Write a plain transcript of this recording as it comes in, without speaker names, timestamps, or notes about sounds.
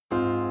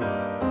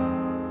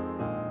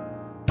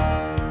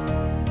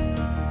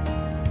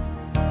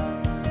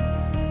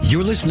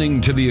You're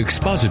listening to the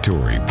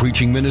expository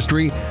preaching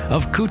ministry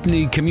of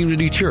Kootenai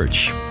Community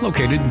Church,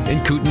 located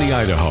in Kootenai,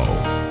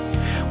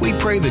 Idaho. We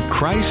pray that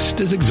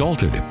Christ is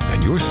exalted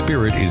and your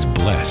spirit is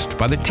blessed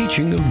by the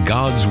teaching of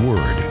God's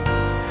Word.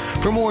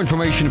 For more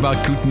information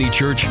about Kootenai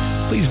Church,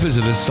 please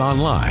visit us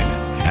online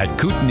at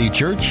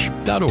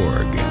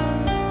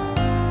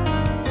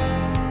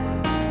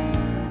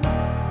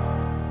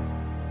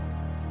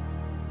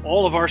kootenaichurch.org.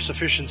 All of our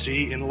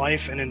sufficiency in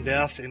life and in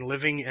death, in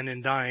living and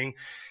in dying,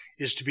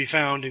 is to be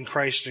found in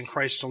Christ and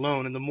Christ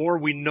alone. And the more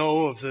we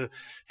know of the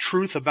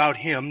truth about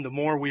Him, the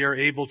more we are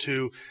able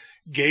to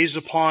gaze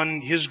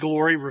upon His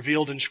glory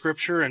revealed in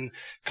Scripture and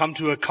come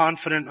to a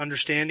confident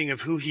understanding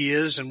of who He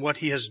is and what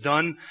He has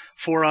done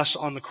for us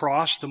on the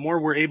cross. The more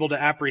we're able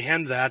to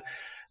apprehend that,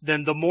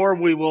 then the more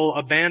we will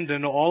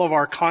abandon all of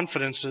our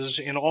confidences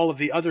in all of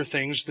the other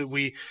things that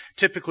we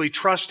typically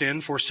trust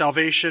in for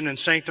salvation and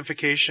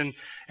sanctification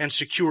and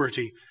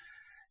security.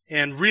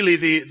 And really,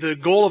 the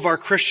goal of our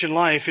Christian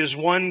life is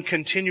one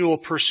continual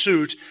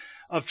pursuit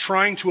of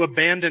trying to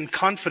abandon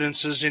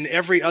confidences in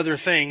every other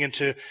thing and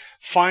to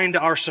find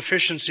our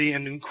sufficiency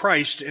in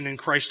Christ and in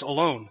Christ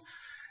alone.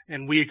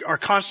 And we are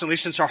constantly,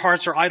 since our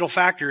hearts are idol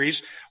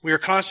factories, we are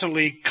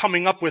constantly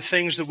coming up with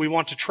things that we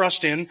want to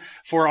trust in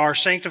for our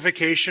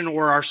sanctification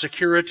or our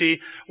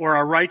security or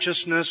our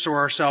righteousness or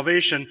our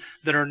salvation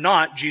that are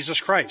not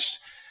Jesus Christ.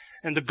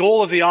 And the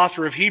goal of the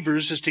author of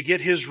Hebrews is to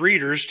get his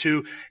readers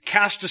to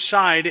cast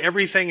aside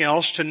everything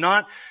else, to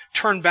not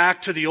turn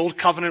back to the old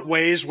covenant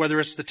ways, whether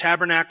it's the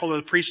tabernacle or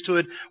the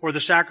priesthood or the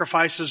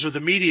sacrifices or the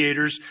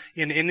mediators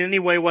in any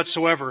way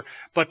whatsoever,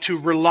 but to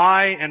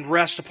rely and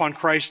rest upon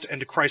Christ and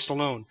to Christ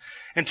alone.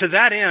 And to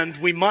that end,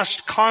 we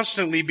must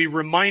constantly be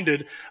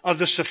reminded of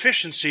the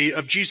sufficiency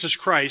of Jesus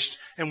Christ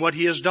and what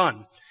He has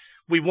done.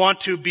 We want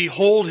to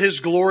behold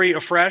His glory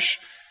afresh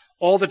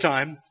all the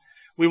time.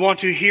 We want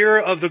to hear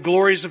of the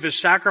glories of His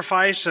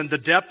sacrifice and the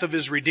depth of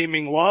His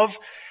redeeming love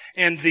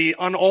and the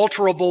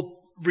unalterable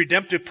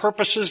redemptive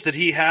purposes that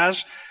He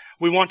has.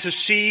 We want to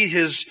see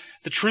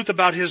the truth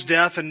about His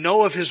death and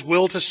know of His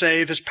will to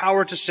save, His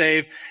power to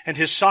save, and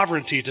His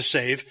sovereignty to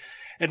save.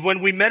 And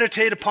when we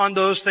meditate upon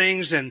those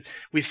things and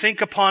we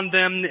think upon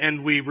them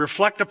and we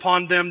reflect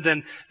upon them,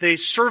 then they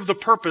serve the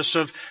purpose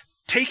of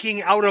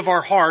taking out of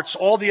our hearts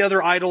all the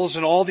other idols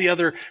and all the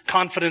other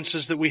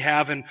confidences that we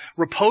have and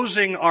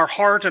reposing our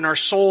heart and our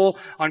soul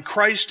on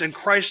Christ and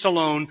Christ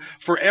alone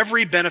for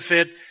every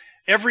benefit,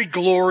 every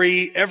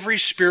glory, every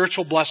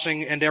spiritual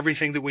blessing, and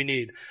everything that we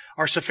need.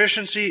 Our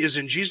sufficiency is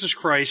in Jesus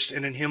Christ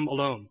and in Him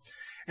alone.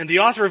 And the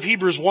author of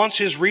Hebrews wants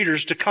his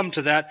readers to come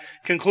to that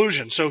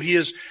conclusion. So he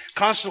is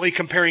constantly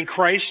comparing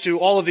Christ to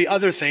all of the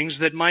other things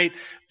that might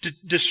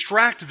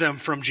distract them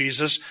from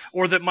Jesus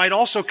or that might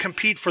also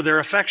compete for their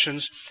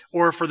affections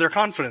or for their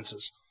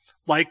confidences,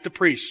 like the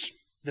priests,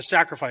 the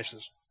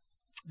sacrifices,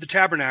 the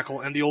tabernacle,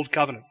 and the old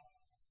covenant.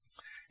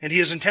 And he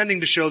is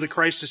intending to show that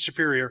Christ is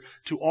superior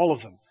to all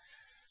of them,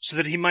 so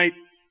that he might,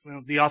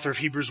 the author of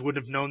Hebrews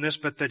wouldn't have known this,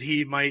 but that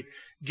he might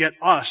get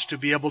us to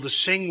be able to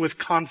sing with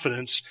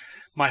confidence,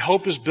 "My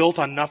hope is built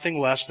on nothing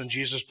less than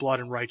Jesus' blood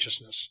and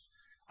righteousness.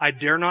 I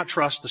dare not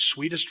trust the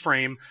sweetest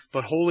frame,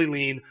 but wholly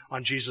lean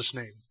on Jesus'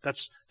 name."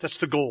 That's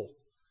the goal.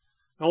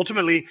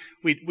 Ultimately,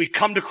 we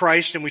come to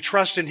Christ and we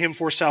trust in Him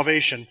for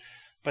salvation,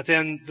 but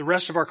then the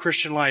rest of our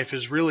Christian life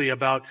is really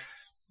about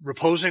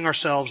reposing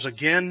ourselves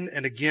again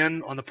and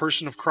again on the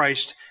person of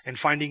Christ and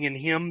finding in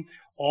Him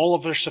all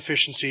of our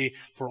sufficiency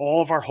for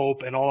all of our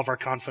hope and all of our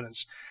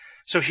confidence.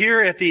 So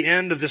here at the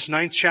end of this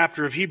 9th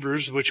chapter of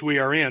Hebrews, which we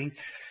are in,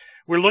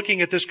 we're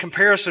looking at this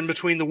comparison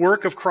between the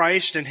work of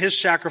Christ and His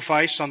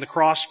sacrifice on the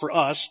cross for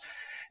us,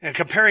 and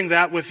comparing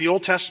that with the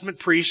Old Testament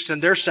priests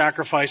and their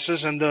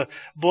sacrifices and the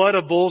blood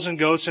of bulls and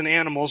goats and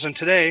animals. And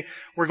today,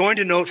 we're going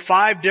to note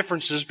 5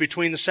 differences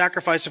between the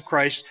sacrifice of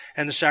Christ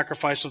and the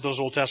sacrifice of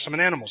those Old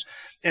Testament animals.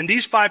 And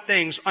these 5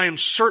 things, I am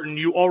certain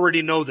you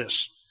already know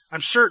this.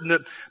 I'm certain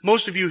that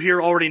most of you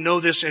here already know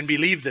this and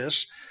believe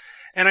this.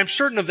 And I'm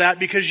certain of that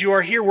because you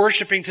are here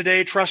worshiping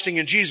today, trusting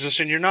in Jesus,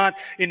 and you're not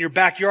in your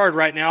backyard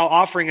right now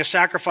offering a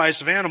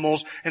sacrifice of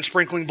animals and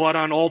sprinkling blood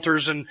on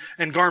altars and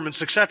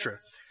garments, etc.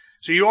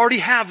 So you already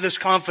have this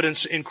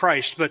confidence in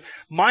Christ. But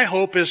my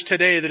hope is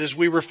today that as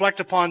we reflect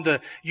upon the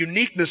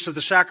uniqueness of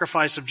the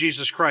sacrifice of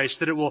Jesus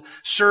Christ, that it will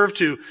serve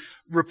to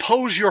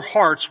repose your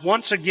hearts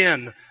once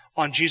again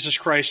on Jesus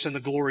Christ and the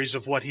glories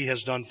of what He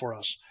has done for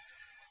us.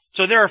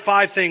 So there are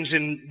 5 things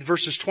in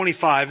verses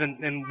 25,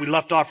 and we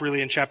left off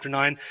really in chapter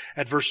 9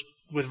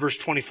 with verse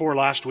 24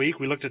 last week.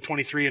 We looked at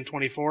 23 and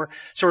 24.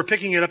 So we're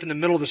picking it up in the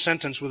middle of the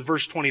sentence with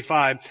verse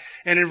 25.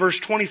 And in verse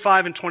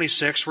 25 and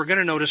 26, we're going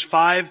to notice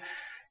 5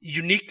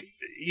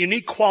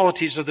 unique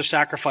qualities of the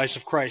sacrifice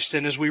of Christ.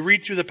 And as we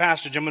read through the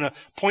passage, I'm going to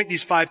point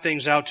these 5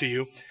 things out to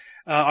you.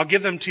 I'll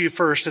give them to you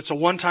first. It's a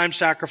one-time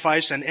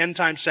sacrifice, an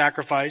end-time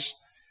sacrifice,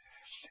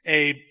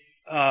 a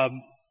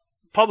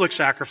public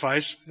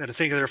sacrifice. I had to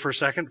think of there for a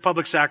second.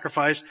 Public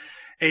sacrifice,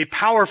 a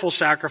powerful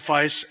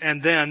sacrifice,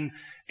 and then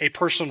a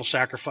personal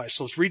sacrifice.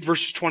 So let's read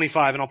verses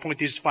 25, and I'll point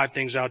these 5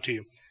 things out to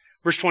you.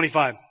 Verse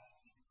 25.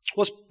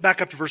 Let's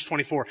back up to verse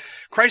 24.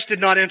 Christ did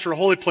not enter a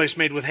holy place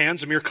made with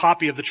hands, a mere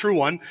copy of the true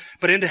one,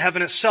 but into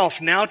heaven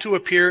itself, now to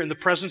appear in the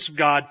presence of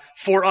God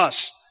for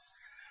us.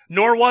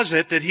 Nor was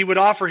it that he would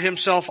offer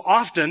himself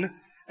often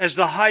as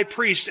the high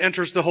priest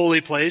enters the holy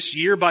place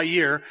year by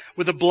year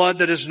with the blood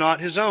that is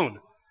not his own.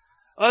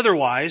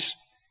 Otherwise,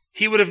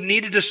 he would have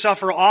needed to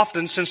suffer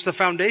often since the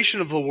foundation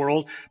of the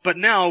world, but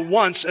now,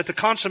 once, at the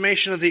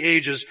consummation of the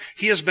ages,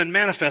 he has been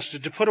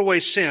manifested to put away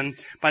sin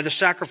by the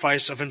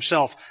sacrifice of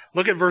himself.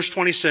 Look at verse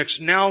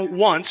 26. Now,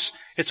 once,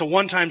 it's a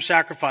one-time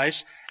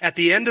sacrifice. At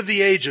the end of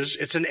the ages,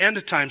 it's an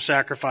end-time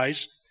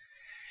sacrifice.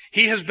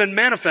 He has been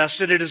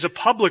manifested. It is a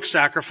public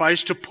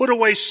sacrifice to put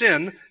away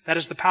sin. That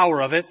is the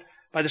power of it,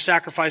 by the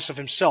sacrifice of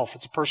himself.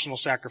 It's a personal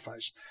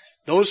sacrifice.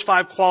 Those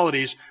 5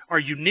 qualities are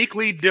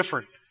uniquely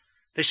different.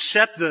 They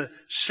set the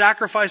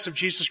sacrifice of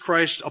Jesus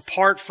Christ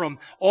apart from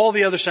all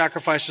the other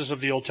sacrifices of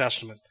the Old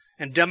Testament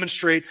and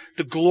demonstrate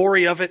the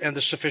glory of it and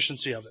the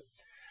sufficiency of it.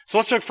 So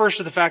let's look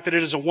first at the fact that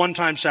it is a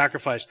one-time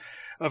sacrifice.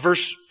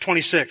 Verse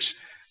 26,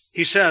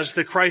 he says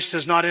that Christ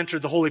has not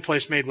entered the holy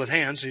place made with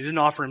hands. He didn't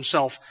offer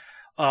himself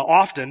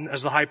often,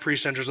 as the high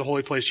priest enters the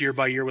holy place year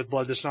by year with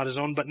blood that's not his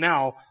own, but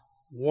now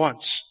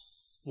once.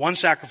 One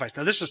sacrifice.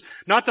 Now, this is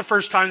not the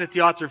first time that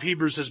the author of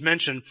Hebrews has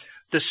mentioned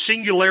the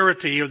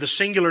singularity or the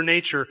singular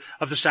nature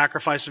of the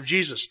sacrifice of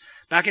Jesus.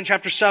 Back in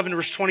chapter 7,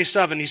 verse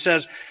 27, he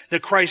says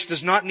that Christ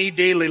does not need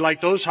daily,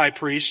 like those high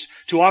priests,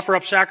 to offer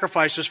up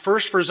sacrifices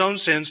first for his own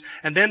sins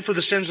and then for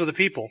the sins of the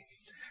people,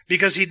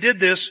 because he did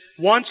this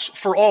once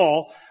for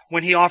all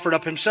when he offered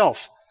up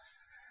himself.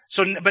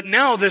 But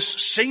now this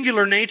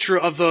singular nature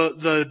of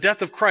the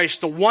death of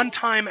Christ, the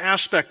one-time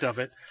aspect of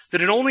it,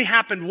 that it only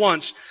happened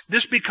once,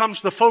 this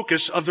becomes the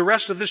focus of the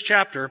rest of this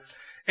chapter,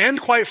 and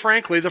quite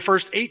frankly, the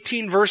first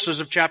 18 verses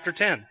of chapter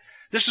 10.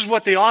 This is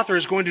what the author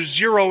is going to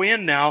zero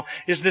in now,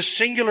 is this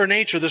singular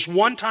nature, this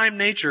one-time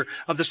nature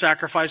of the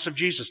sacrifice of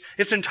Jesus.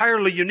 It's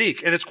entirely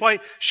unique, and it's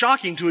quite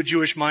shocking to a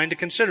Jewish mind to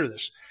consider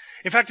this.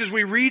 In fact, as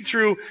we read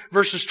through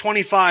verses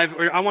 25,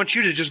 I want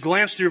you to just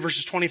glance through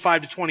verses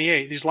 25 to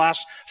 28, these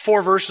last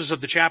 4 verses of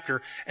the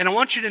chapter, and I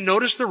want you to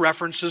notice the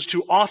references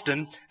to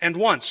often and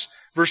once.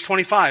 Verse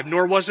 25,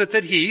 nor was it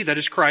that he, that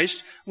is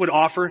Christ, would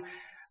offer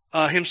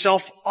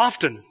himself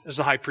often as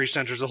the high priest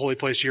enters the holy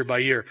place year by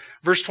year.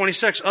 Verse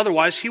 26,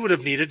 otherwise he would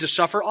have needed to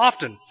suffer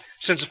often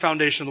since the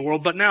foundation of the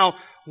world, but now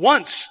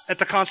once at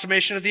the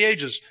consummation of the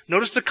ages.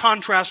 Notice the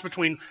contrast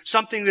between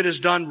something that is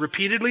done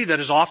repeatedly, that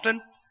is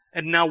often,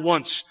 and now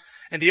once.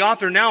 And the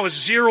author now is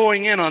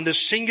zeroing in on this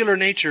singular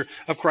nature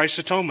of Christ's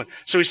atonement.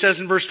 So he says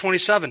in verse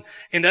 27,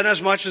 and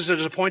inasmuch as it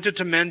is appointed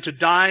to men to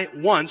die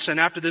once, and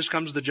after this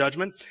comes the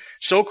judgment,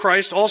 so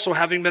Christ also,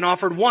 having been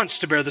offered once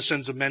to bear the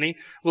sins of many,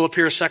 will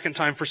appear a second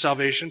time for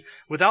salvation,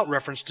 without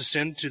reference to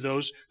sin, to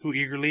those who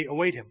eagerly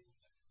await him.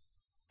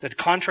 That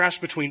contrast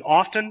between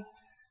often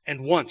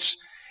and once.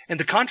 And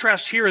the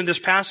contrast here in this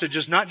passage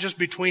is not just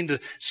between the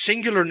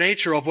singular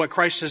nature of what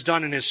Christ has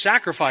done in his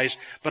sacrifice,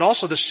 but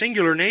also the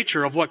singular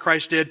nature of what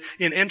Christ did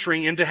in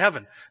entering into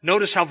heaven.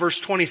 Notice how verse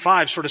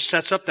 25 sort of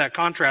sets up that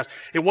contrast.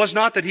 It was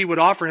not that he would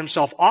offer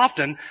himself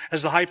often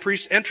as the high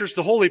priest enters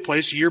the holy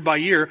place year by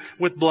year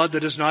with blood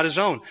that is not his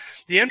own.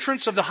 The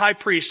entrance of the high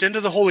priest into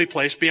the holy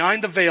place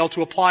behind the veil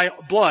to apply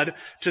blood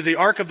to the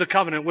Ark of the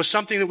Covenant was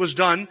something that was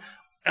done,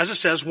 as it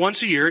says,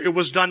 once a year. It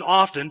was done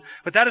often,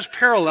 but that is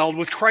paralleled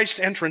with Christ's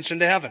entrance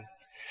into heaven.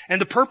 And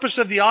the purpose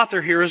of the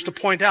author here is to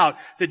point out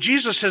that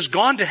Jesus has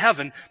gone to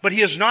heaven, but he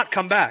has not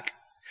come back.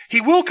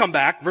 He will come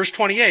back, verse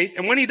 28,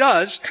 and when he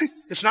does,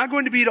 it's not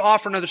going to be to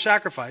offer another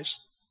sacrifice.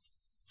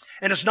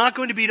 And it's not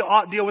going to be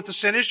to deal with the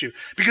sin issue,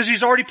 because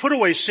he's already put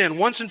away sin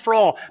once and for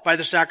all by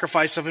the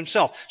sacrifice of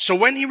himself. So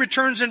when he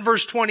returns in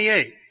verse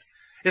 28,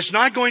 it's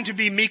not going to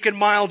be meek and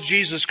mild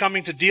Jesus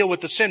coming to deal with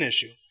the sin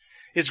issue.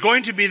 It's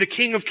going to be the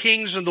King of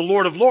Kings and the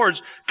Lord of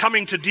Lords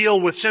coming to deal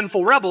with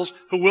sinful rebels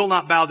who will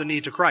not bow the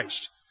knee to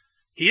Christ.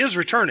 He is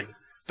returning.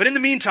 But in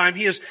the meantime,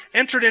 he has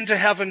entered into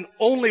heaven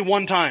only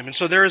one time. And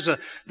so there is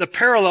the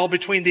parallel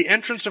between the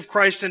entrance of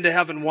Christ into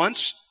heaven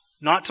once,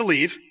 not to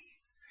leave,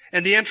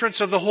 and the entrance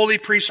of the holy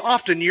priest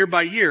often year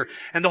by year.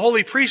 And the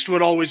holy priest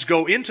would always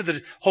go into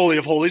the Holy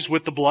of Holies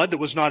with the blood that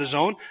was not his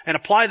own and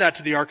apply that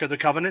to the Ark of the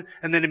Covenant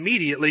and then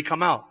immediately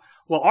come out.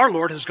 Well, our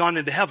Lord has gone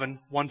into heaven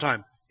one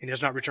time and he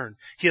has not returned.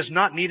 He has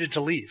not needed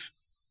to leave.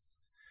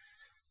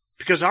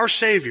 Because our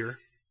Savior,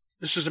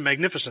 this is a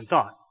magnificent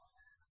thought,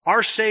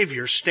 our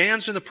Savior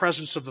stands in the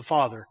presence of the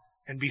Father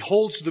and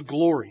beholds the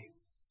glory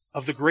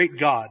of the great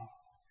God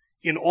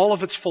in all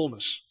of its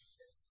fullness,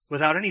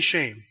 without any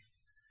shame.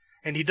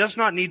 And he does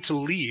not need to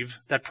leave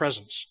that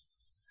presence,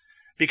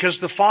 because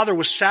the Father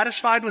was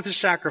satisfied with his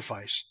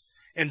sacrifice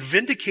and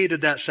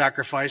vindicated that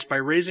sacrifice by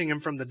raising him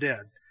from the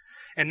dead.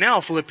 And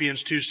now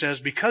Philippians 2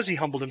 says, because he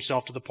humbled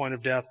himself to the point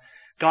of death,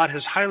 God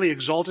has highly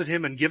exalted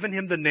him and given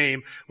him the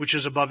name which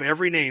is above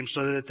every name,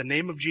 so that at the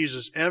name of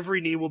Jesus every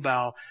knee will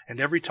bow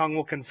and every tongue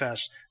will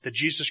confess that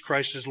Jesus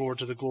Christ is Lord,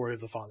 to the glory of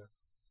the Father.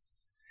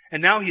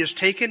 And now he has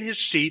taken his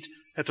seat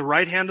at the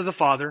right hand of the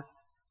Father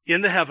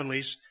in the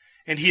heavenlies,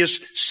 and he has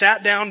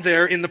sat down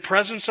there in the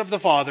presence of the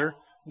Father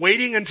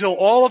waiting until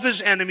all of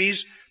his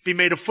enemies be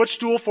made a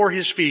footstool for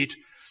his feet,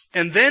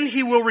 and then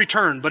he will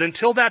return. But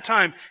until that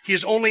time, he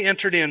has only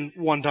entered in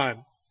one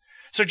time.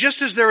 So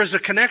just as there is a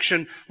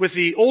connection with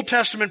the Old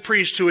Testament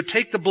priest who would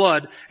take the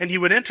blood and he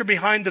would enter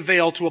behind the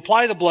veil to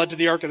apply the blood to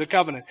the Ark of the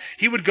Covenant.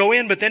 He would go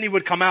in, but then he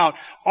would come out.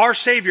 Our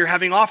Savior,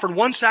 having offered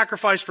one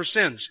sacrifice for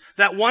sins,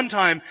 that one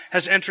time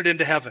has entered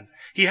into heaven.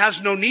 He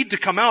has no need to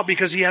come out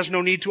because he has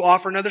no need to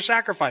offer another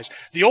sacrifice.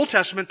 The Old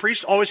Testament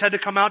priest always had to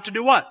come out to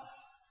do what?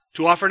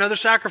 To offer another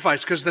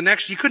sacrifice, because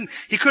he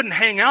couldn't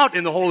hang out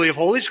in the Holy of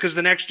Holies, because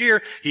the next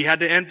year he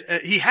had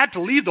to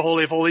leave the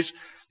Holy of Holies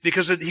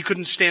because he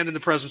couldn't stand in the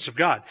presence of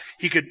God.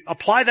 He could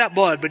apply that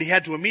blood, but he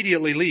had to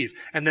immediately leave.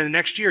 And then the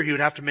next year he would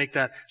have to make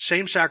that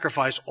same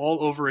sacrifice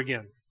all over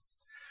again.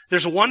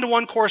 There's a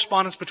one-to-one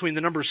correspondence between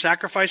the number of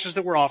sacrifices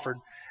that were offered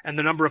and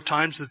the number of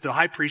times that the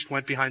high priest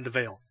went behind the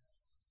veil.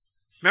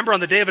 Remember, on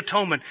the Day of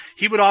Atonement,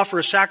 he would offer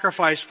a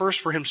sacrifice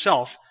first for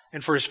himself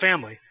and for his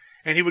family.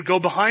 And he would go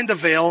behind the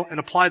veil and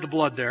apply the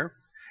blood there.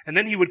 And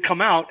then he would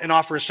come out and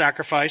offer a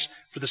sacrifice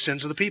for the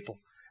sins of the people.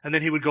 And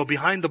then he would go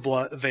behind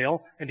the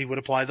veil and he would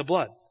apply the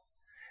blood.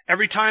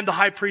 Every time the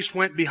high priest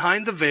went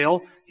behind the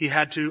veil, he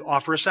had to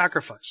offer a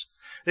sacrifice.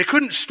 They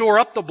couldn't store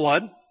up the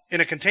blood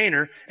in a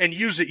container and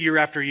use it year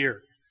after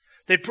year.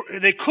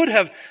 They could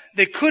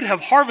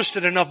have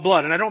harvested enough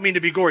blood, and I don't mean to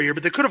be gory here,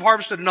 but they could have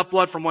harvested enough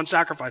blood from one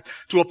sacrifice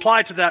to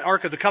apply to that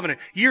Ark of the Covenant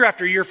year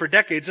after year for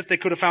decades if they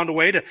could have found a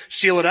way to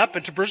seal it up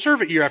and to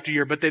preserve it year after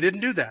year, but they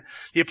didn't do that.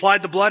 He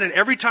applied the blood, and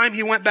every time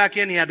he went back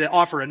in, he had to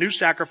offer a new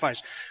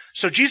sacrifice.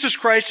 So Jesus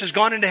Christ has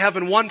gone into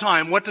heaven one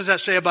time. What does that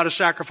say about a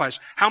sacrifice?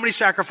 How many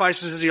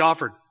sacrifices has he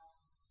offered?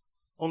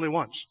 Only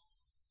once.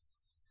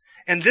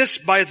 And this,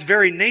 by its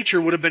very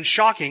nature, would have been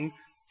shocking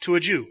to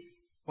a Jew.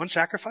 One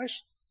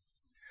sacrifice?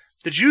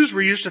 The Jews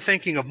were used to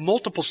thinking of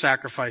multiple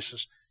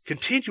sacrifices,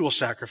 continual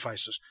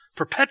sacrifices,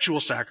 perpetual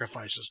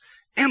sacrifices,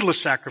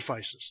 endless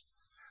sacrifices.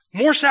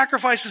 More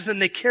sacrifices than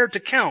they cared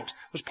to count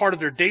was part of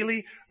their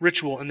daily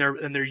ritual and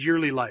their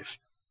yearly life.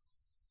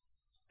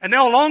 And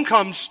now along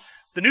comes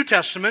the New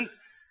Testament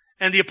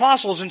and the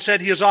apostles and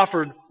said he has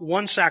offered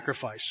one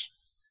sacrifice.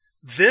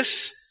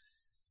 This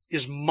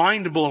is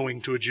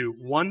mind-blowing to a Jew.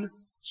 One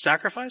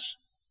sacrifice?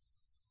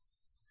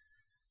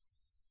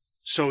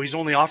 So he's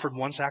only offered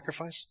one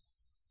sacrifice?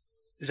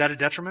 Is that a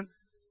detriment?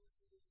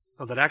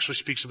 No, that actually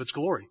speaks of its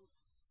glory.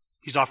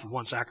 He's offered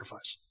one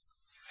sacrifice.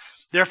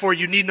 Therefore,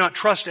 you need not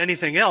trust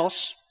anything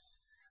else.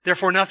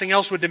 Therefore, nothing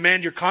else would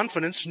demand your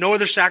confidence. No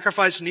other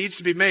sacrifice needs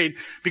to be made,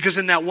 because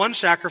in that one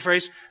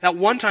sacrifice, that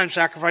one-time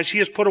sacrifice, he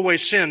has put away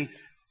sin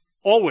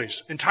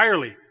always,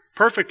 entirely,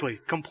 perfectly,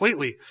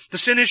 completely. The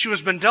sin issue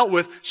has been dealt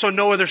with, so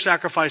no other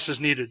sacrifice is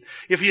needed.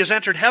 If he has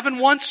entered heaven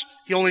once,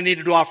 he only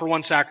needed to offer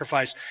one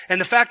sacrifice. And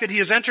the fact that he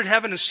has entered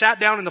heaven and sat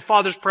down in the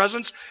Father's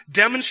presence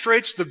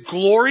demonstrates the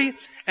glory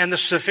and the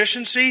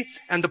sufficiency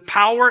and the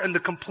power and the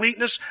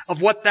completeness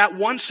of what that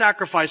one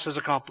sacrifice has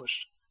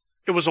accomplished.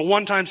 It was a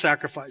one-time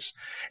sacrifice.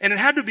 And it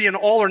had to be an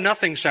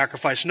all-or-nothing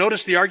sacrifice.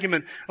 Notice the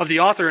argument of the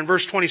author in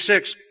verse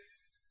 26,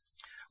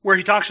 where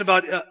he talks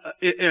about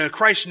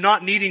Christ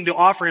not needing to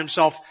offer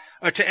himself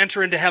to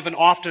enter into heaven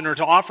often or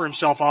to offer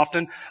himself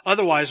often.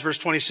 Otherwise, verse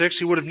 26,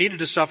 he would have needed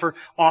to suffer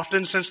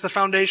often since the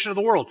foundation of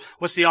the world.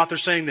 What's the author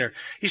saying there?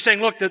 He's saying,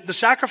 look, the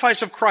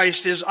sacrifice of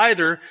Christ is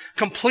either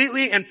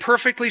completely and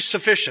perfectly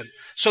sufficient,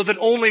 so that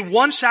only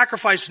one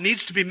sacrifice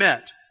needs to be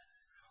met,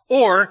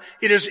 or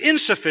it is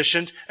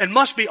insufficient and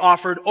must be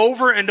offered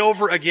over and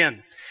over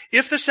again.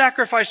 If the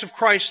sacrifice of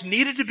Christ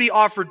needed to be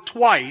offered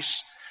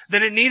twice,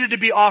 then it needed to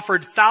be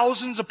offered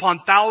thousands upon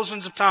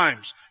thousands of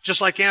times,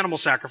 just like animal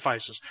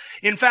sacrifices.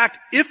 In fact,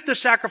 if the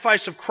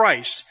sacrifice of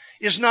Christ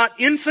is not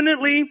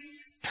infinitely,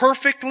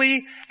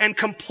 perfectly, and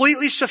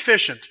completely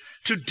sufficient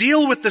to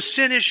deal with the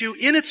sin issue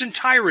in its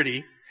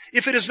entirety,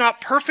 if it is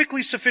not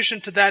perfectly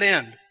sufficient to that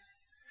end,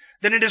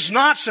 then it is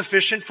not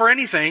sufficient for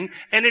anything,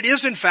 and it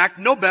is in fact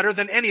no better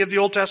than any of the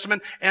Old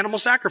Testament animal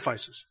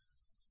sacrifices.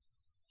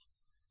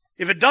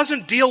 If it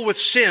doesn't deal with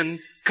sin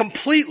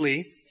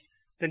completely,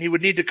 then he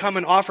would need to come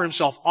and offer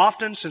himself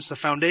often since the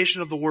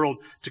foundation of the world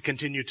to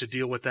continue to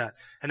deal with that.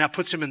 And that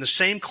puts him in the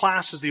same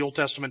class as the Old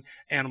Testament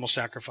animal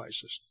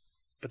sacrifices.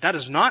 But that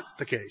is not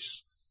the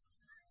case.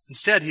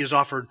 Instead, he has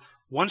offered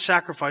one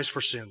sacrifice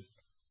for sin,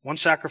 one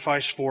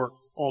sacrifice for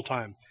all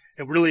time.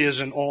 It really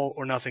is an all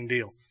or nothing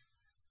deal.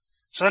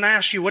 So then I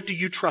ask you, what do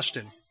you trust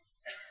in?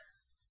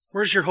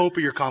 Where's your hope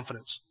or your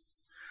confidence?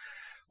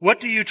 What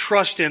do you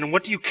trust in, and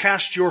what do you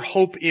cast your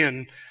hope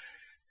in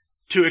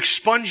to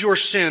expunge your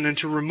sin and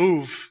to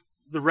remove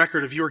the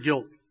record of your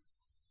guilt?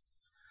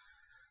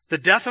 The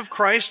death of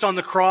Christ on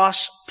the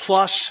cross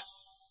plus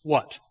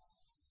what?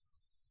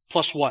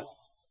 Plus what?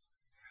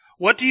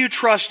 What do you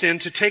trust in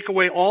to take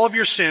away all of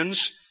your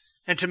sins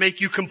and to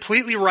make you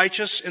completely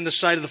righteous in the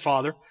sight of the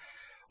Father?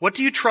 What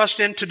do you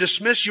trust in to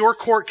dismiss your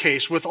court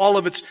case with all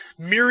of its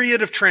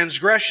myriad of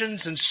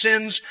transgressions and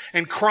sins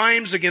and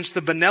crimes against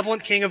the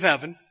benevolent King of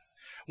Heaven?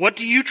 What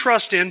do you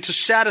trust in to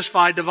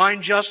satisfy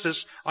divine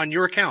justice on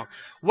your account?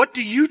 What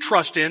do you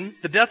trust in,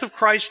 the death of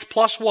Christ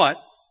plus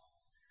what,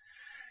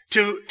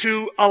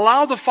 To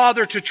allow the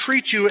Father to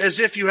treat you as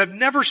if you have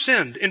never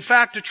sinned. In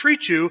fact, to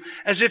treat you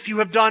as if you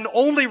have done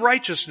only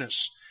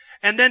righteousness.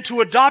 And then to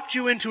adopt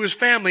you into His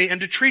family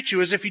and to treat you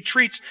as if He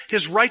treats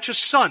His righteous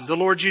Son, the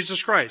Lord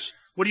Jesus Christ.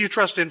 What do you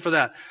trust in for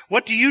that?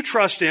 What do you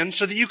trust in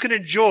so that you can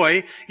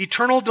enjoy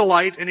eternal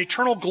delight and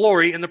eternal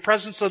glory in the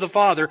presence of the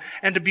Father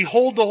and to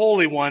behold the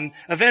Holy One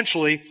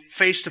eventually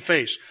face to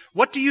face?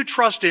 What do you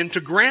trust in to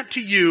grant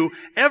to you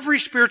every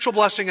spiritual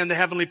blessing in the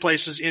heavenly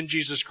places in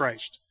Jesus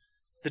Christ?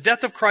 The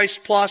death of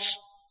Christ plus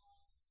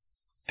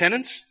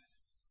penance,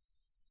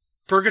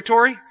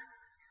 purgatory,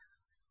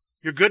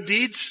 your good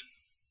deeds,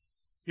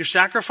 your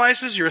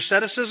sacrifices, your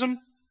asceticism,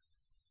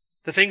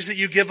 the things that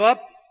you give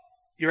up,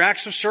 your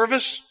acts of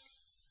service,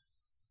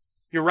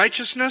 your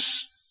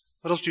righteousness.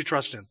 What else do you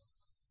trust in?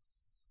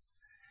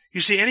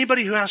 You see,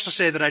 anybody who has to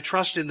say that I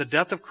trust in the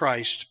death of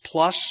Christ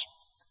plus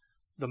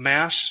the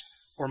Mass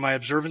or my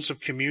observance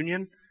of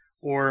communion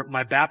or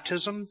my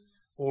baptism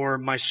or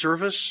my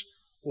service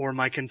or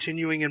my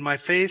continuing in my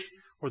faith,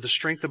 or the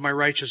strength of my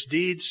righteous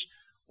deeds,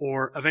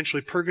 or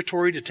eventually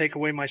purgatory to take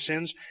away my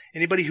sins.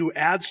 Anybody who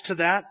adds to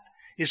that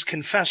is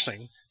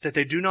confessing that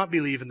they do not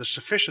believe in the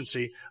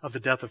sufficiency of the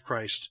death of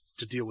Christ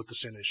to deal with the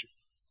sin issue.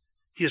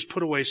 He has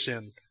put away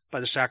sin by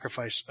the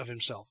sacrifice of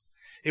Himself.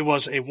 It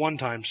was a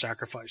one-time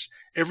sacrifice.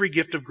 Every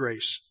gift of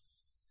grace,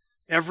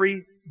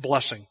 every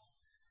blessing,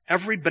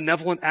 every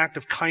benevolent act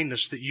of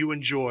kindness that you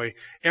enjoy,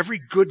 every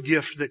good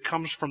gift that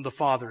comes from the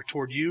Father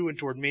toward you and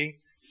toward me,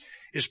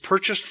 is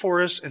purchased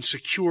for us and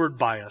secured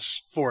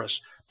for us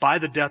by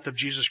the death of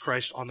Jesus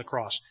Christ on the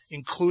cross,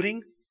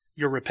 including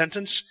your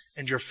repentance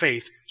and your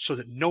faith, so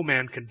that no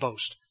man can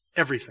boast.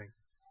 Everything.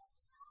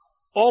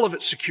 All of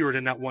it secured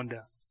in that one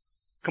death.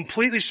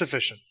 Completely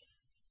sufficient.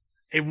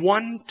 A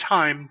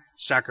one-time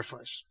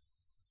sacrifice.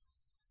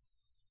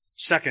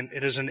 Second,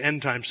 it is an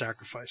end-time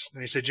sacrifice.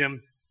 And you say,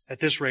 Jim, at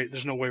this rate,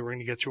 there's no way we're going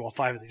to get through all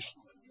 5 of these.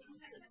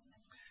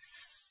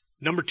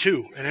 Number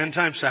 2, an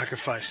end-time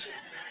sacrifice.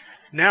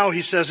 Now,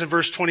 he says in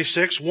verse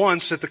 26,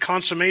 once at the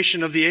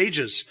consummation of the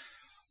ages.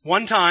 A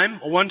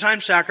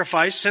one-time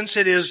sacrifice. Since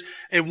it is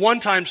a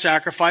one-time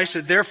sacrifice,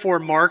 it therefore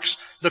marks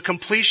the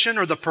completion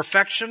or the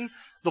perfection,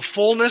 the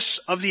fullness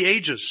of the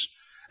ages.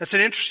 That's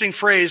an interesting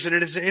phrase, and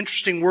it is an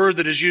interesting word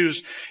that is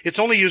used. It's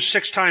only used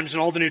 6 times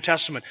in all the New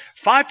Testament.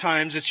 5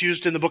 times it's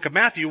used in the book of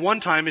Matthew. 1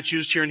 time it's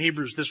used here in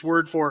Hebrews, this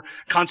word for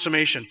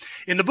consummation.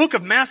 In the book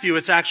of Matthew,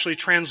 it's actually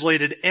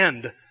translated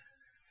end.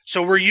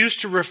 So we're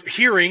used to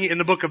hearing in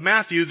the book of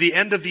Matthew the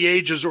end of the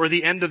ages or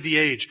the end of the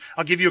age.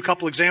 I'll give you a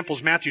couple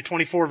examples. Matthew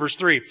 24, verse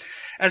 3.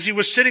 As He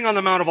was sitting on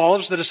the Mount of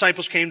Olives, the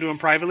disciples came to Him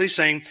privately,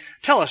 saying,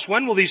 "Tell us,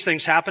 when will these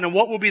things happen, and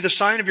what will be the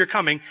sign of your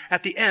coming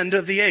at the end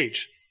of the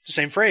age?" It's the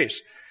same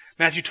phrase.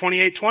 Matthew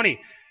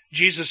 28:20.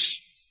 Jesus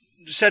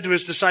said to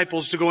His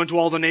disciples to go into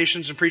all the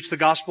nations and preach the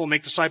gospel and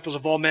make disciples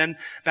of all men,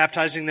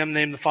 baptizing them in the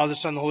name of the Father, the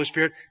Son, and the Holy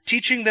Spirit,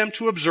 teaching them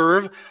to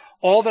observe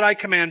all that I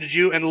commanded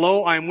you, and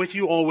lo, I am with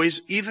you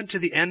always, even to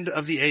the end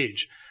of the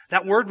age.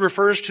 That word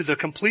refers to the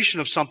completion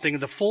of something,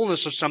 the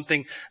fullness of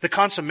something, the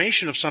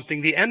consummation of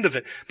something, the end of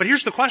it. But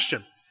here's the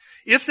question.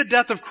 If the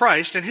death of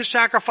Christ and His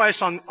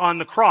sacrifice on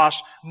the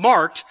cross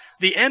marked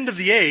the end of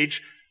the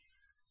age,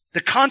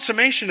 the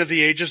consummation of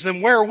the ages, then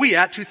where are we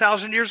at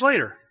 2,000 years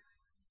later?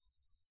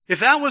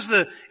 If that was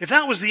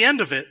the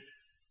end of it,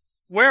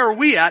 where are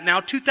we at now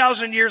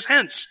 2,000 years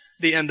hence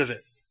the end of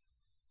it?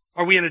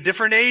 Are we in a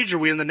different age? Are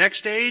we in the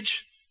next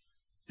age?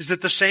 Is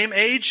it the same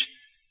age?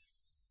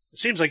 It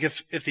seems like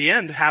if the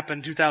end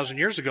happened 2,000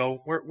 years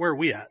ago, where are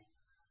we at?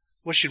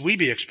 What should we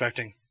be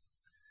expecting?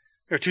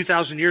 There are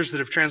 2,000 years that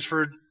have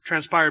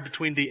transpired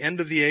between the end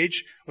of the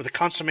age or the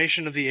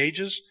consummation of the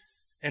ages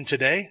and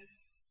today.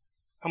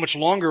 How much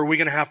longer are we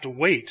going to have to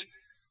wait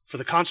for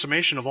the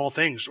consummation of all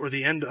things or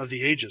the end of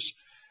the ages?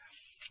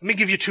 Let me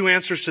give you 2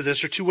 answers to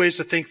this, or 2 ways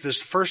to think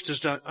this. The first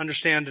is to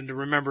understand and to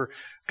remember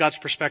God's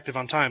perspective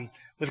on time.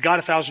 With God,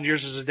 1,000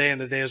 years is a day,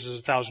 and a day is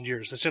 1,000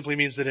 years. That simply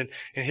means that in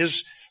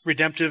His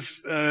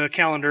redemptive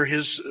calendar,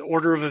 His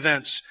order of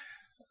events,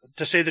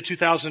 to say that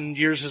 2,000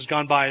 years has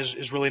gone by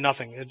is really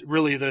nothing.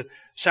 Really, the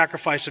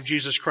sacrifice of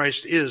Jesus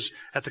Christ is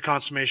at the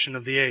consummation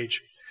of the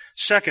age.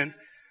 Second,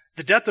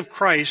 the death of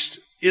Christ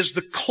is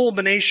the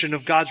culmination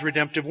of God's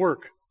redemptive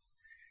work.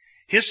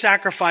 His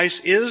sacrifice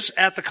is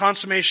at the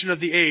consummation of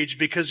the age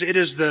because it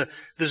is the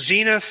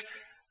zenith,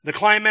 the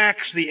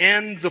climax, the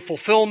end, the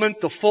fulfillment,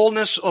 the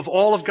fullness of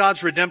all of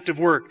God's redemptive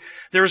work.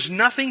 There is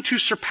nothing to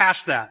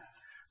surpass that.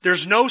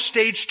 There's no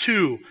stage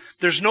 2.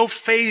 There's no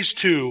phase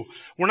 2.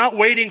 We're not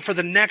waiting for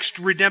the next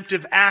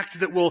redemptive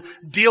act that will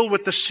deal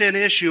with the sin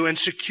issue and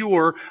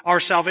secure our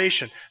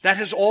salvation. That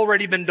has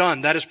already been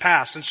done. That is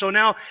past. And so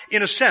now,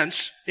 in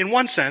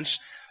one sense,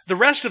 the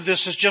rest of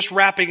this is just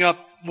wrapping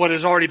up what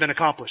has already been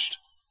accomplished.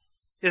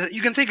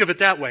 You can think of it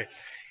that way.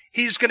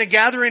 He's going to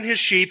gather in His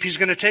sheep. He's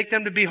going to take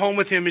them to be home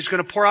with Him. He's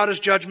going to pour out His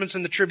judgments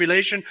in the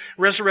tribulation,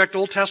 resurrect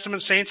Old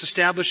Testament saints,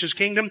 establish His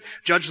kingdom,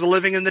 judge the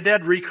living and the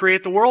dead,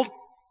 recreate the world.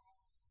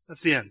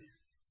 That's the end.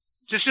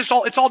 It's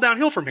all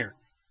downhill from here.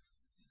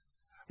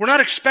 We're not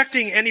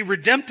expecting any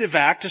redemptive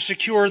act to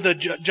secure the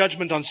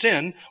judgment on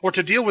sin or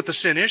to deal with the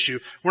sin issue.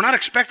 We're not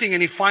expecting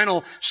any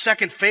final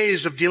second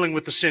phase of dealing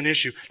with the sin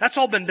issue. That's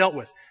all been dealt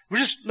with.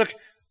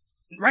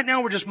 Right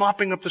now we're just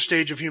mopping up the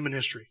stage of human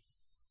history.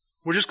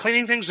 We're just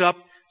cleaning things up.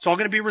 It's all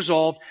going to be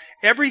resolved.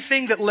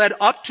 Everything that led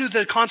up to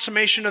the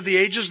consummation of the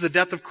ages, the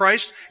death of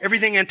Christ,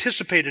 everything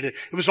anticipated it.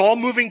 It was all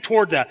moving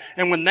toward that.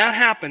 And when that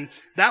happened,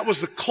 that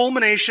was the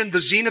culmination, the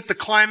zenith, the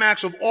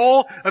climax of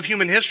all of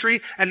human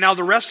history. And now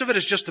the rest of it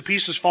is just the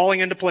pieces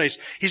falling into place.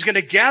 He's going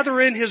to gather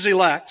in his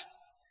elect.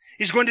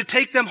 He's going to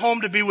take them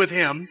home to be with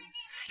him.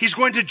 He's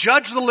going to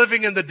judge the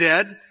living and the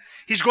dead.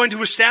 He's going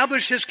to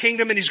establish his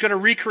kingdom, and he's going to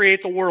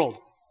recreate the world.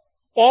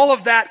 All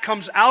of that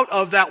comes out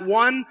of that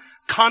one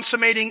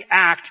consummating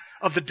act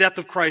of the death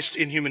of Christ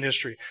in human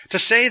history. To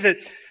say that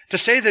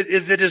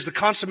it is the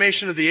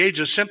consummation of the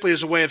ages simply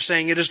is a way of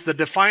saying it is the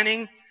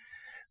defining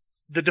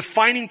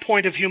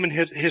point of human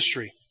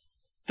history.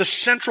 The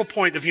central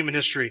point of human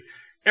history.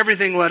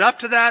 Everything led up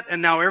to that,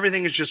 and now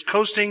everything is just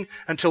coasting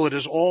until it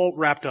is all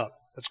wrapped up.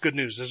 That's good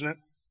news, isn't it?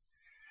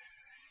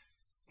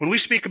 When we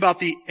speak about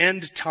the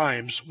end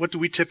times, what do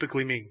we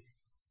typically mean?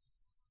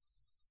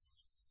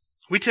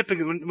 We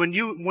typically, when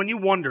you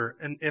wonder,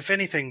 and if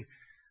anything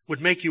would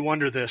make you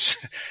wonder this,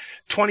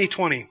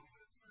 2020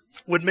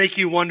 would make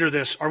you wonder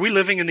this, are we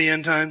living in the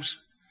end times?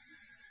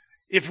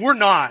 If we're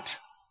not,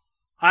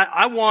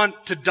 I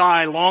want to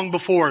die long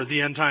before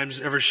the end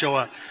times ever show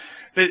up.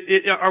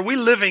 Are we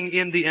living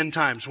in the end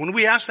times? When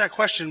we ask that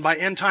question by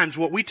end times,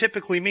 what we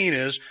typically mean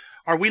is,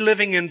 are we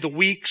living in the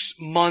weeks,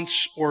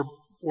 months,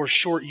 or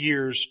short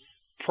years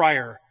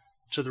prior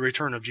to the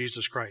return of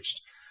Jesus Christ?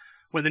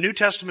 When the New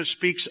Testament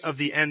speaks of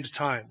the end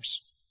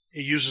times,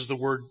 it uses the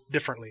word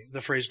differently,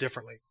 the phrase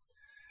differently.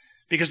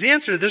 Because the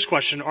answer to this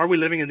question, are we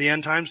living in the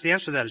end times? The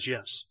answer to that is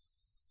yes.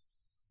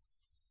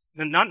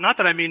 And not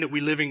that I mean that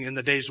we're living in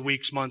the days,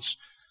 weeks, months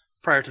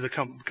prior to the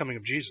coming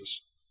of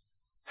Jesus.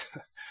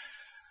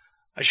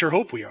 I sure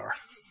hope we are.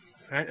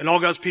 Right? And all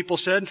God's people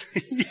said,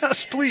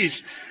 yes,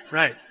 please.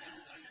 Right.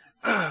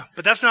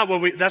 But that's not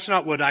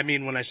what I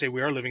mean when I say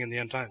we are living in the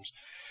end times.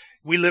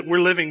 We're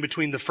living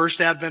between the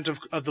first advent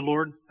of the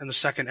Lord and the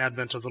second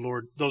advent of the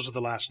Lord. Those are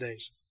the last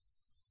days.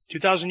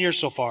 2,000 years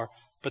so far,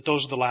 but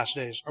those are the last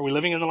days. Are we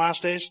living in the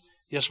last days?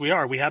 Yes, we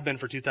are. We have been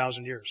for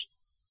 2,000 years.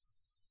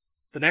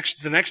 The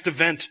next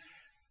event,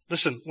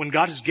 listen, when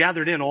God has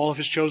gathered in all of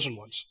his chosen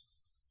ones,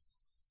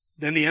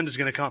 then the end is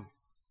going to come.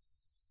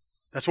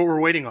 That's what we're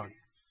waiting on.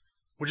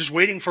 We're just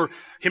waiting for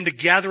him to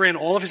gather in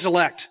all of his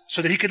elect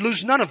so that he could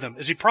lose none of them,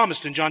 as he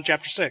promised in John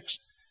chapter 6.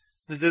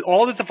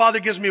 All that the Father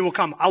gives me will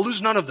come. I'll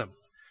lose none of them.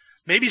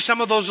 Maybe some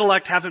of those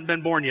elect haven't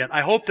been born yet.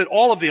 I hope that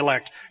all of the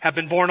elect have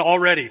been born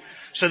already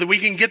so that we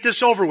can get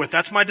this over with.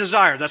 That's my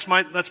desire. That's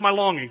my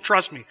longing.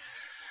 Trust me.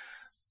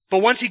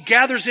 But once he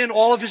gathers in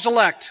all of his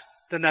elect,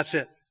 then that's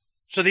it.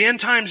 So the end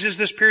times is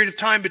this period of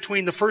time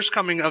between the first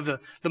coming of the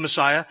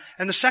Messiah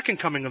and the second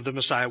coming of the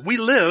Messiah. We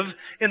live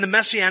in the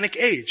Messianic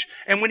age.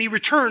 And when he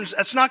returns,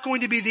 that's not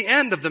going to be the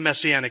end of the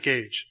Messianic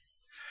age.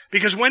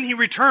 Because when he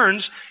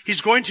returns,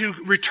 he's going to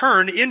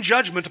return in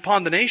judgment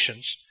upon the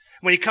nations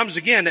when he comes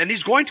again, and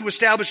he's going to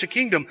establish a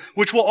kingdom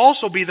which will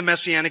also be the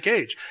Messianic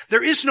age.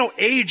 There is no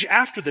age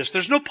after this.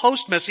 There's no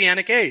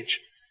post-Messianic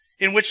age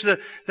in which the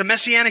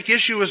Messianic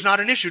issue is not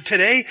an issue.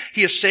 Today,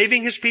 he is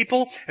saving his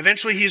people.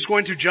 Eventually, he is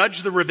going to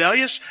judge the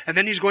rebellious, and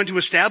then he's going to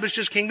establish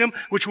his kingdom,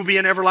 which will be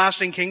an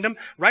everlasting kingdom.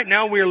 Right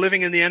now, we are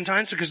living in the end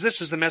times because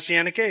this is the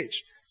Messianic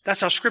age.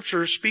 That's how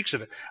Scripture speaks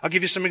of it. I'll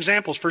give you some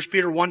examples. 1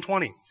 Peter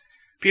 1:20.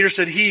 Peter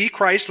said, he,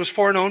 Christ, was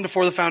foreknown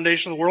before the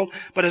foundation of the world,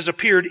 but has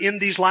appeared in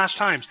these last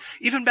times.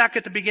 Even back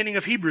at the beginning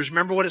of Hebrews,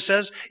 remember what it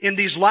says? In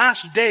these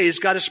last days,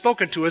 God has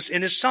spoken to us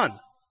in his Son.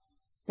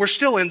 We're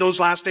still in those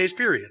last days,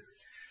 period.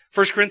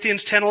 1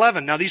 Corinthians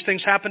 10:11. Now these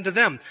things happened to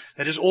them,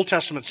 that is Old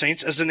Testament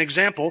saints, as an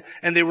example,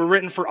 and they were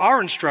written for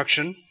our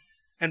instruction.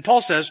 And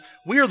Paul says,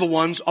 we are the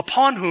ones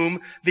upon whom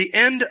the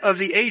end of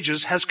the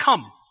ages has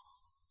come.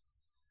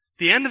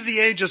 The end of the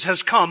ages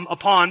has come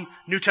upon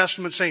New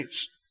Testament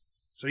saints.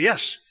 So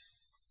yes,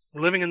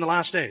 we're living in the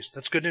last days.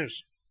 That's good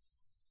news.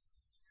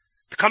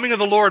 The coming of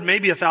the Lord may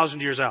be 1,000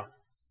 years out.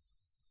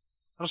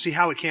 I don't see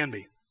how it can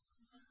be.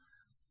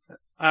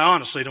 I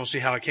honestly don't see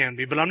how it can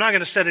be, but I'm not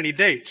going to set any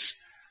dates.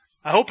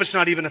 I hope it's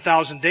not even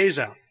 1,000 days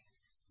out.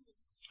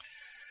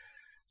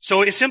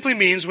 So it simply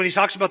means, when he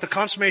talks about the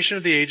consummation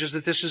of the ages,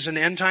 that this is an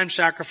end-time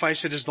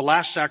sacrifice. It is the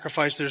last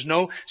sacrifice. There's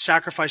no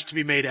sacrifice to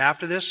be made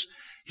after this.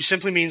 He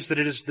simply means that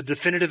it is the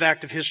definitive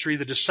act of history,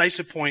 the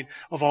decisive point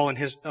of all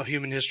of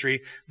human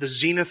history, the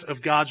zenith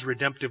of God's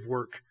redemptive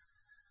work.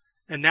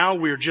 And now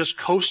we're just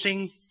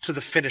coasting to the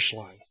finish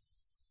line.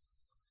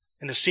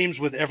 And it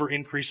seems with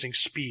ever-increasing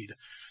speed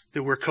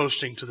that we're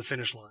coasting to the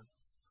finish line.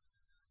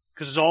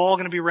 Because it's all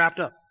going to be wrapped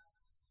up.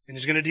 And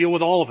he's going to deal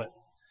with all of it.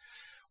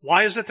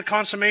 Why is it the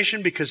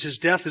consummation? Because his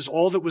death is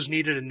all that was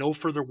needed and no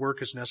further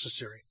work is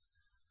necessary.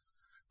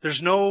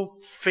 There's no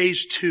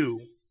phase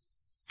 2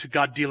 to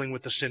God dealing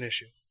with the sin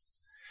issue.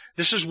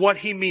 This is what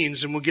he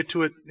means, and we'll get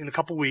to it in a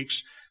couple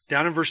weeks,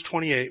 down in verse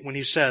 28, when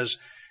he says,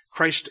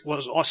 Christ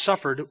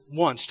suffered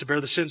once to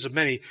bear the sins of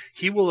many.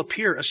 He will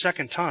appear a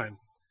second time,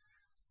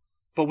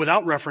 but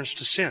without reference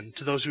to sin,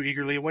 to those who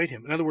eagerly await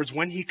him. In other words,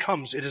 when he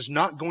comes, it is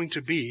not going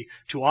to be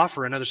to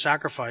offer another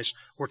sacrifice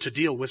or to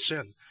deal with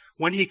sin.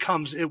 When he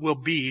comes, it will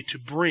be to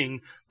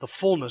bring the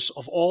fullness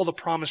of all the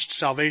promised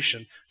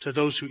salvation to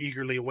those who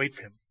eagerly await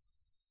him.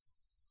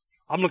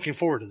 I'm looking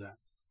forward to that.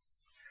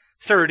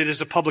 Third, it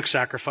is a public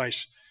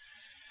sacrifice.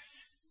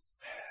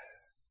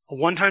 A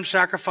one-time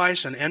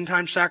sacrifice, an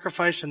end-time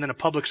sacrifice, and then a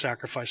public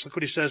sacrifice. Look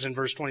what he says in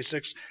verse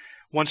 26.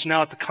 Once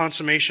now at the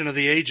consummation of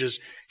the ages,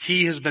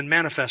 he has been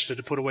manifested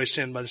to put away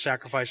sin by the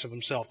sacrifice of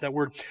himself. That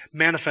word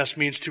manifest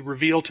means to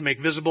reveal, to make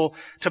visible,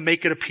 to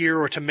make it appear,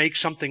 or to make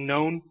something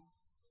known.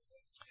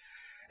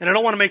 And I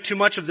don't want to make too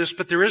much of this,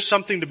 but there is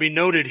something to be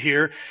noted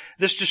here.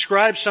 This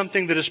describes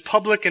something that is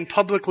public and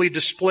publicly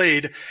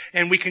displayed,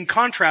 and we can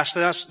contrast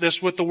this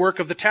with the work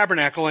of the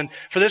tabernacle. And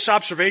for this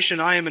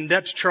observation, I am in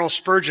debt to Charles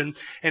Spurgeon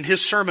and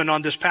his sermon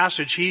on this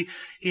passage. He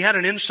had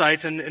an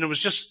insight, and it was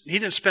just, he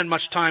didn't spend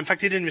much time. In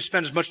fact, he didn't even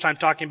spend as much time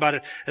talking about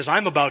it as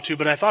I'm about to,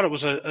 but I thought it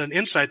was an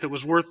insight that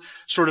was worth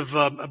sort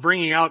of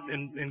bringing out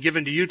and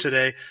giving to you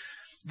today.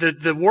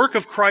 The work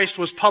of Christ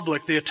was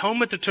public. The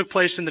atonement that took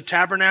place in the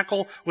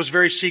tabernacle was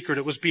very secret.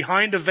 It was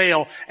behind a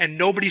veil, and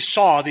nobody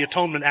saw the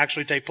atonement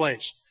actually take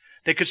place.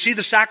 They could see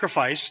the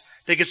sacrifice.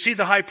 They could see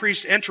the high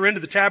priest enter into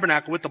the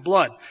tabernacle with the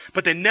blood,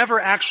 but they never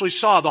actually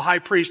saw the high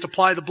priest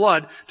apply the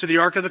blood to the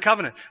Ark of the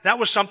Covenant. That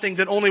was something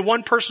that only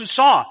one person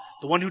saw,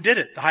 the one who did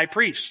it, the high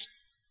priest.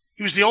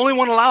 He was the only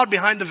one allowed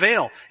behind the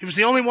veil. He was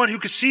the only one who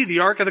could see the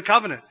Ark of the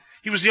Covenant.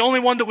 He was the only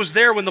one that was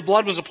there when the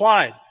blood was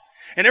applied.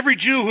 And every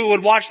Jew who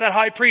would watch that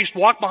high priest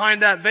walk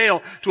behind that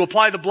veil to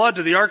apply the blood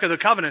to the Ark of the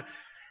Covenant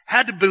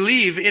had to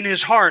believe in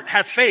his heart,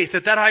 have faith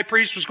that that high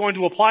priest was going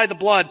to apply the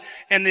blood,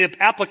 and the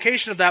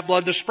application of that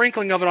blood, the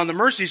sprinkling of it on the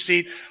mercy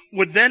seat,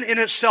 would then in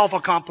itself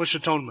accomplish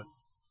atonement.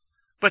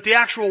 But the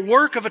actual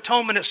work of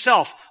atonement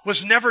itself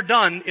was never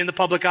done in the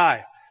public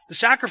eye. The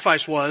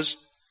sacrifice was,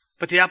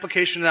 but the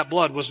application of that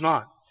blood was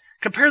not.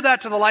 Compare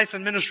that to the life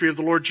and ministry of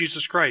the Lord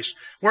Jesus Christ,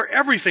 where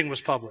everything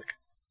was public.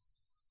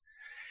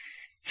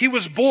 He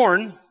was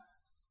born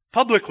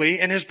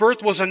publicly, and his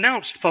birth was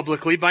announced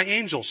publicly by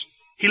angels.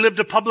 He lived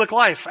a public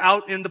life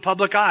out in the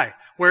public eye,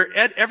 where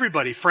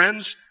everybody,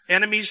 friends,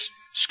 enemies,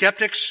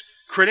 skeptics,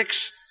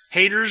 critics,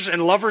 haters,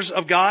 and lovers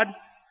of God,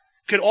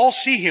 could all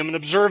see him and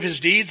observe his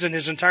deeds and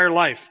his entire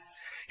life.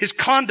 His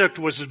conduct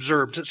was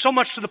observed, so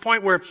much to the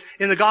point where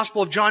in the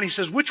Gospel of John he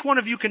says, "Which one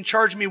of you can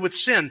charge me with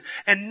sin?"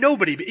 And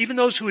nobody, even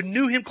those who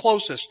knew him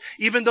closest,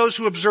 even those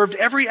who observed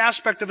every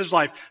aspect of his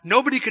life,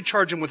 nobody could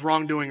charge him with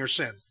wrongdoing or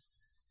sin.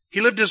 He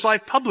lived his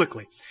life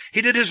publicly.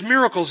 He did his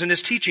miracles and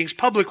his teachings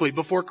publicly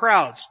before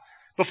crowds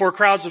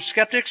of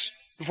skeptics,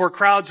 before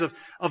crowds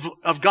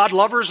of God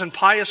lovers and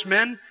pious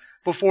men,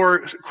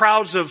 before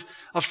crowds of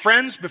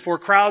friends, before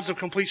crowds of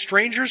complete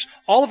strangers.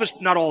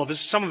 Not all of his,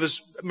 some of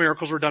his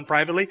miracles were done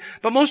privately,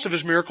 but most of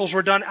his miracles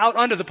were done out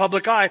under the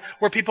public eye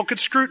where people could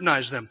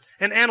scrutinize them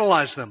and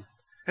analyze them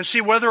and see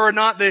whether or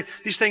not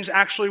these things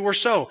actually were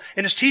so.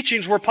 And his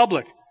teachings were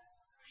public.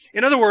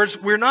 In other words,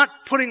 we're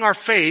not putting our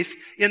faith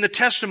in the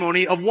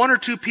testimony of one or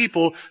two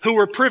people who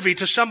were privy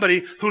to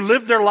somebody who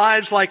lived their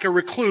lives like a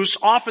recluse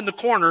off in the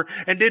corner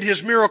and did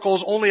his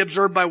miracles only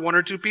observed by one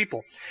or two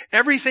people.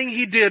 Everything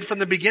he did from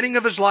the beginning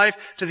of his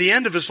life to the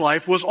end of his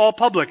life was all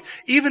public.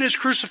 Even his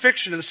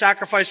crucifixion and the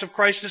sacrifice of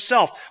Christ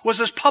itself was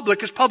as public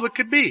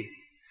could be.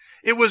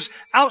 It was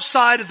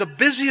outside of the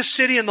busiest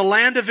city in the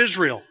land of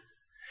Israel,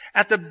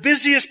 at the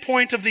busiest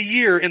point of the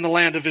year in the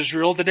land of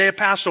Israel, the day of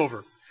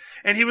Passover.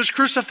 And he was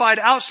crucified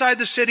outside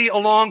the city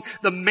along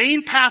the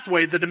main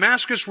pathway, the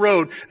Damascus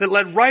Road, that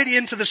led right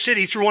into the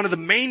city through one of the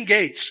main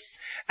gates,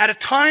 at a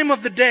time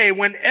of the day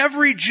when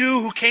every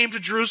Jew who came to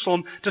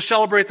Jerusalem to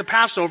celebrate the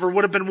Passover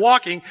would have been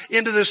walking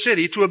into the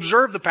city to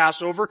observe the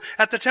Passover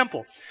at the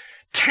temple.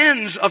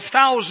 Tens of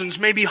thousands,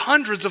 maybe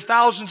hundreds of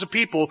thousands of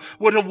people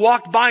would have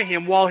walked by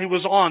him while he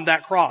was on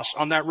that cross,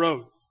 on that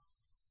road.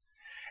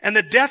 And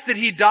the death that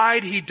he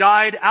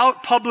died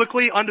out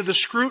publicly under the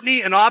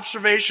scrutiny and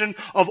observation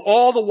of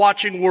all the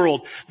watching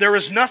world. There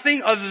is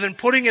nothing other than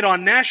putting it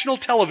on national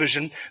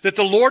television that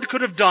the Lord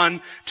could have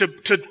done to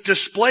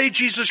display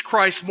Jesus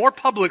Christ more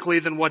publicly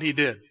than what he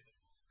did.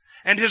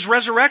 And his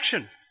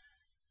resurrection.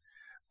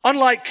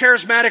 Unlike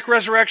charismatic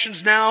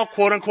resurrections now,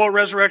 quote-unquote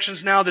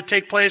resurrections now that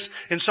take place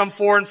in some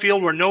foreign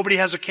field where nobody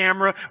has a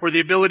camera or the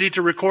ability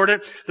to record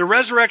it, the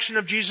resurrection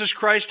of Jesus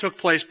Christ took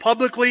place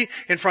publicly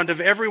in front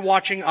of every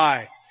watching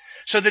eye.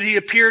 So that he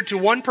appeared to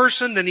one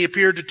person, then he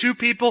appeared to two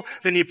people,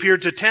 then he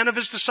appeared to 10 of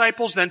his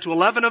disciples, then to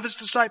 11 of his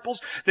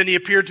disciples, then he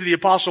appeared to the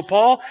Apostle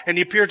Paul, and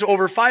he appeared to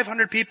over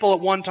 500 people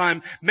at one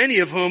time, many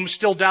of whom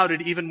still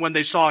doubted even when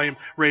they saw him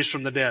raised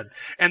from the dead.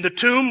 And the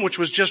tomb, which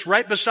was just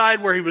right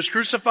beside where he was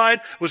crucified,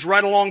 was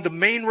right along the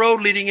main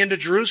road leading into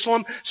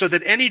Jerusalem, so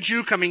that any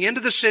Jew coming into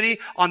the city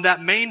on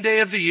that main day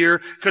of the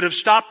year could have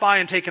stopped by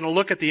and taken a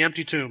look at the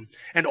empty tomb.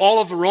 And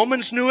all of the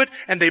Romans knew it,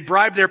 and they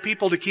bribed their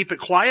people to keep it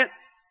quiet.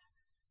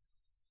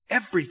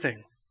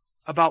 Everything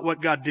about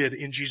what God did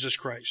in Jesus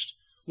Christ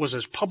was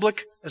as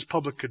public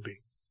could be.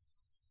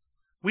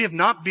 We have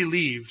not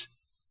believed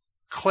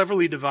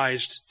cleverly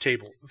devised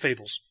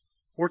fables.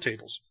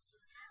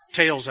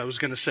 Tales, I was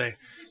going to say.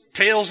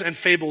 Tales and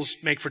fables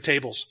make for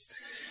tables.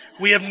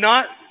 We have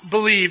not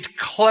believed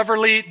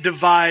cleverly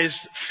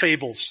devised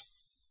fables.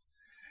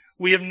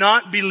 We have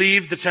not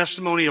believed the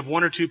testimony of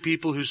one or two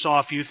people who saw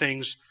a few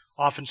things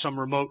off in some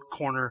remote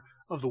corner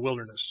of the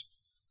wilderness.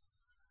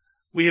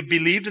 We have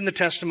believed in the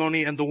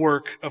testimony and the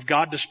work of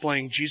God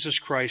displaying Jesus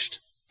Christ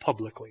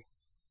publicly.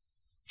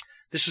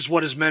 This is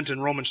what is meant in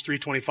Romans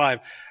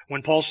 3:25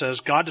 when Paul says,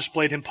 God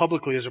displayed him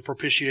publicly as a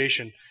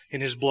propitiation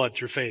in his blood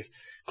through faith.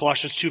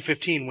 Colossians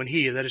 2:15, when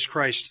he, that is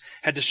Christ,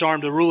 had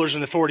disarmed the rulers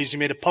and authorities, he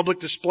made a public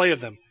display of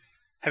them,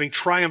 having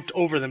triumphed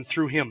over them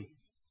through him.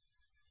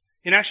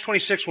 In Acts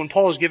 26, when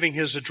Paul is giving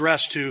his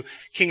address to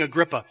King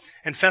Agrippa,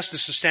 and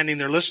Festus is standing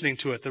there listening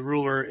to it, the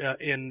ruler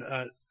in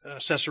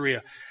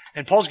Caesarea,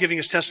 and Paul's giving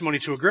his testimony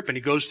to Agrippa, and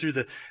he goes through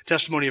the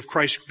testimony of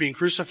Christ being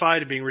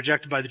crucified and being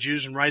rejected by the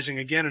Jews and rising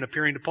again and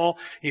appearing to Paul.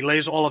 He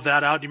lays all of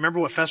that out. Do you remember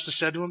what Festus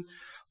said to him?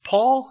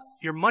 Paul,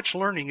 your much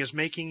learning is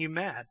making you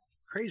mad.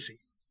 Crazy.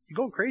 You're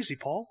going crazy,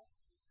 Paul.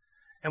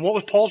 And what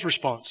was Paul's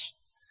response?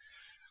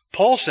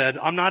 Paul said,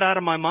 I'm not out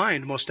of my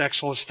mind, most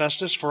excellent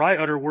Festus, for I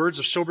utter words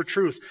of sober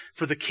truth.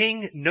 For the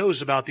king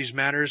knows about these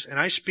matters, and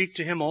I speak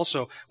to him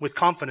also with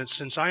confidence,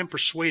 since I am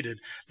persuaded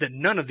that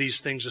none of these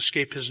things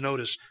escape his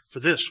notice, for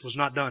this was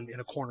not done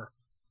in a corner.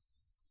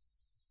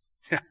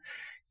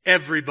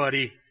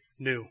 Everybody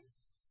knew.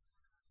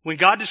 When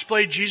God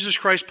displayed Jesus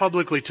Christ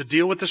publicly to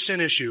deal with the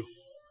sin issue,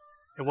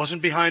 it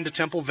wasn't behind a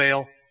temple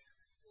veil,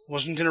 it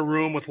wasn't in a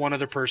room with one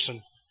other person.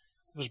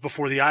 It was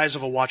before the eyes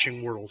of a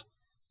watching world.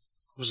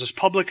 It was as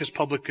public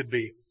could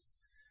be.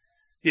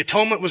 The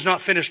atonement was not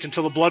finished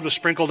until the blood was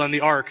sprinkled on the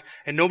ark,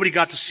 and nobody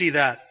got to see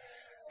that.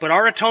 But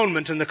our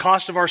atonement and the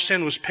cost of our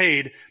sin was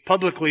paid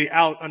publicly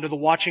out under the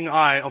watching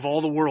eye of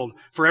all the world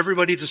for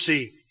everybody to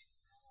see.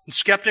 And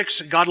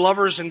skeptics, God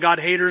lovers, and God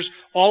haters,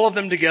 all of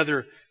them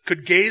together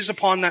could gaze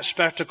upon that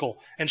spectacle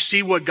and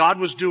see what God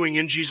was doing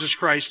in Jesus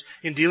Christ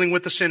in dealing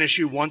with the sin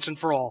issue once and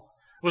for all.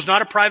 It was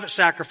not a private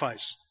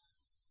sacrifice.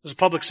 It was a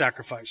public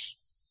sacrifice.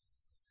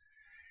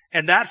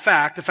 And that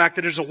fact, the fact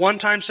that there's a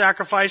one-time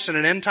sacrifice and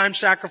an end-time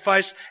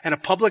sacrifice and a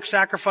public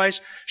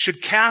sacrifice,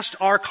 should cast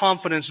our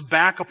confidence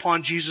back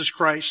upon Jesus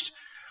Christ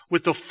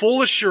with the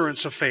full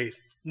assurance of faith,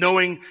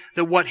 knowing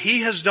that what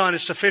he has done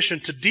is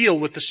sufficient to deal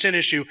with the sin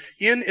issue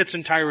in its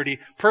entirety,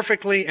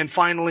 perfectly and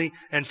finally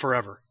and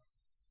forever.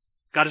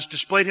 God has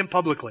displayed him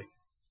publicly,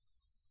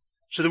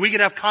 so that we can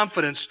have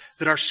confidence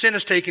that our sin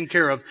is taken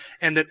care of,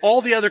 and that all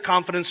the other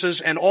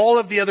confidences and all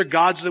of the other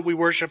gods that we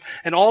worship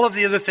and all of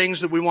the other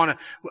things that we want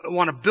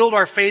to build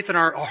our faith and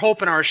our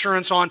hope and our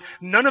assurance on,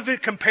 none of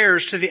it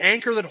compares to the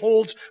anchor that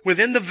holds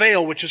within the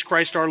veil, which is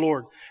Christ our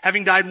Lord,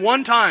 having died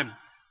one time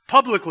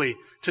publicly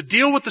to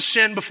deal with the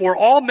sin before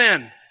all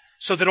men,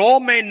 so that all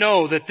may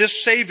know that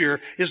this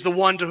Savior is the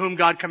one to whom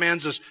God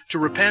commands us to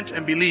repent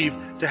and believe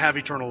to have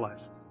eternal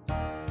life.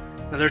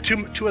 Now, there are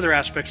two other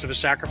aspects of his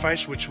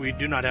sacrifice, which we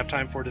do not have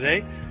time for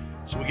today,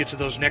 so we get to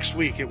those next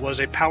week. It was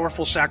a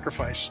powerful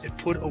sacrifice. It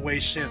put away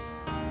sin.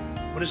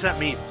 What does that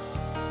mean?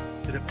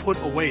 That it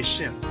put away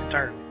sin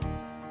entirely.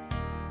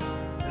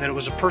 And that it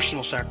was a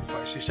personal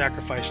sacrifice. He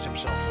sacrificed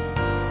himself.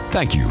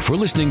 Thank you for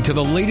listening to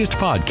the latest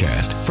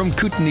podcast from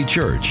Kootenai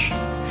Church.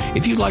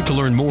 If you'd like to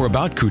learn more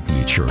about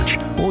Kootenai Church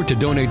or to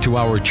donate to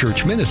our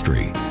church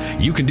ministry,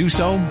 you can do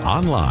so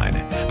online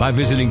by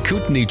visiting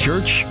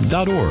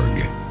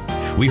kootenaichurch.org.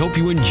 We hope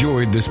you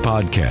enjoyed this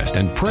podcast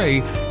and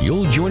pray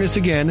you'll join us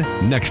again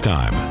next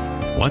time.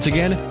 Once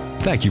again,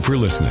 thank you for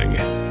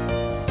listening.